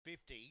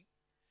$2.50.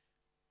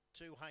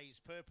 Two Hayes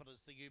Purple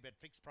is the UBET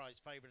fixed price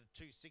favourite at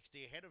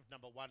 $2.60 ahead of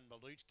number one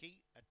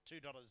Malutki at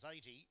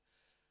 $2.80.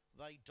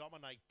 They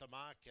dominate the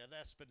market.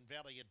 Aspen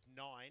Valley at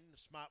 9,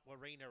 Smart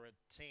Warina at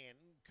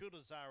 10,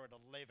 Kudazar at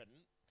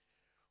 11.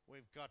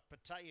 We've got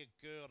Pattaya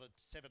Girl at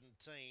 17,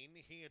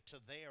 Here to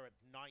There at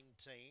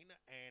 19,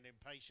 and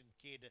Impatient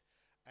Kid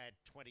at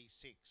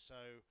 26.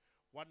 So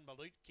one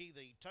Malutki,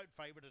 the tote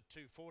favourite at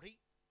 $2.40.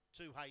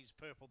 Two Hayes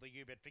Purple, the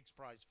UBET fixed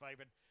price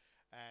favourite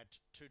at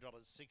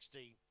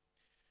 $2.60.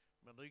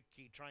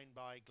 Malutki trained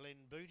by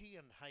Glenn Booty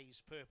and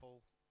Hayes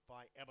Purple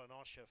by Alan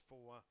Osher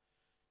for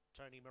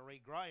Tony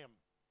Marie Graham.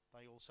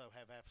 They also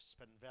have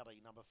Aspen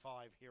Valley, number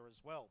 5, here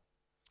as well.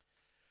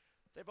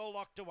 They've all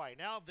locked away.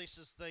 Now this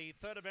is the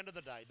third event of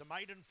the day, the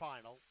maiden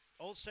final.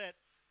 All set.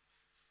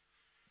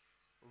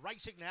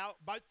 Racing now,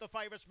 both the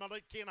favourites,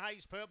 Malutki and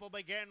Hayes Purple,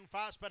 began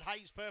fast, but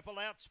Hayes Purple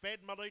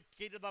outsped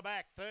Malutki to the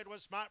back. Third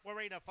was Smart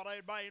Warina,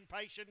 followed by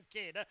Impatient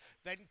Kid.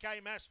 Then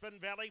came Aspen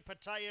Valley,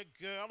 Pattaya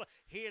Girl,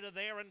 Here to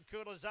There, and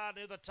Kulazar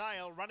near the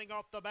tail. Running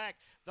off the back,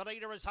 the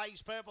leader is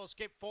Hayes Purple,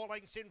 skipped 4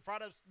 lengths in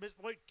front of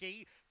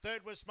Malutki.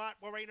 Third was Smart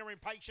Warina,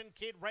 Impatient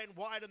Kid ran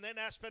wide, and then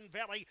Aspen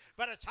Valley,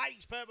 but it's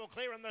Hayes Purple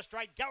clearing the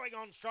straight, going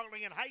on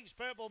strongly, and Hayes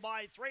Purple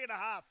by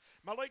 3.5.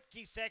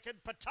 Malutki second,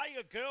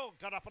 Pattaya Girl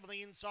got up on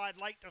the inside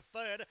late to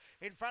third.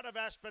 In front of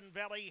Aspen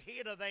Valley,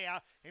 Here to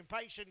There,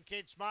 Impatient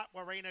Kid, Smart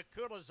Warina,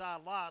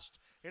 Kulazar last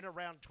in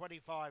around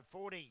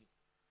 25.40.